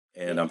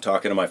And I'm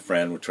talking to my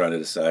friend. We're trying to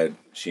decide,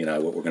 she and I,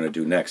 what we're going to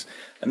do next.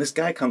 And this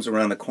guy comes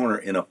around the corner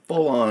in a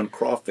full-on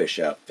crawfish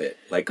outfit,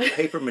 like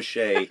paper mache.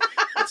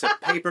 It's a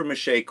paper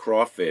mache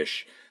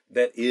crawfish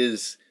that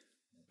is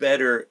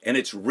better, and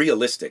it's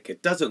realistic.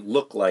 It doesn't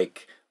look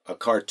like a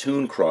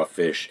cartoon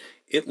crawfish.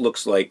 It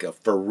looks like a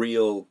for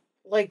real,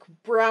 like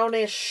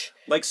brownish.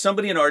 Like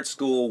somebody in art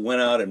school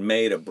went out and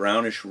made a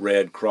brownish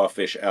red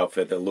crawfish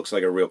outfit that looks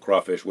like a real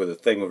crawfish with a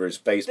thing over his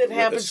face that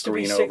with a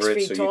screen over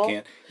it so tall. you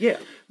can't. Yeah.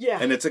 Yeah.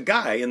 And it's a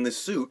guy in this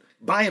suit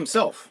by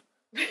himself.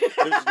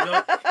 There's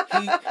no,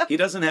 he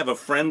doesn't have a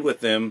friend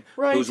with him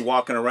who's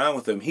walking around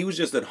with him. He was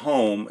just at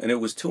home, and it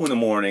was 2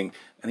 a.m,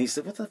 and he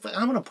said, "What the fuck?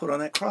 I'm going to put on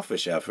that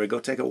crawfish outfit and go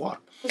take a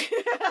walk."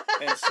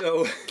 And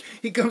so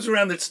he comes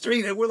around the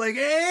street, and we're like,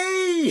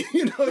 "Hey,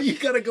 you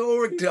got to go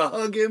over to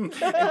hug him and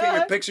get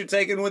your picture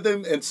taken with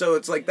him." And so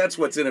it's like that's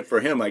what's in it for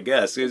him, I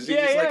guess. He's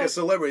like a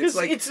celebrity. It's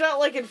like it's not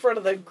like in front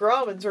of the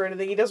Grauman's or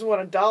anything. He doesn't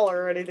want $1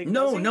 or anything.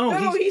 No,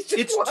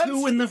 it's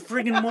 2 in the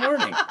friggin'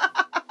 morning.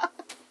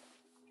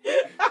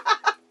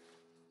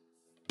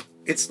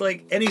 It's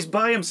like, and he's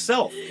by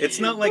himself. It's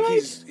not like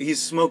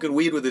he's smoking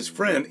weed with his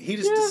friend. He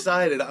just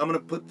decided, I'm going to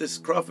put this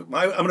crawfish,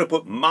 I'm going to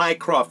put my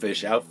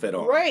crawfish outfit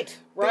on. Right.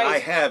 That I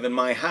have in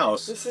my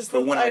house for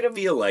when I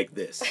feel like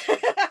this.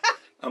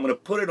 I'm going to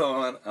put it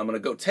on. I'm going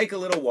to go take a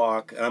little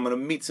walk, and I'm going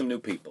to meet some new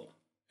people.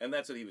 And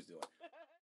that's what he was doing.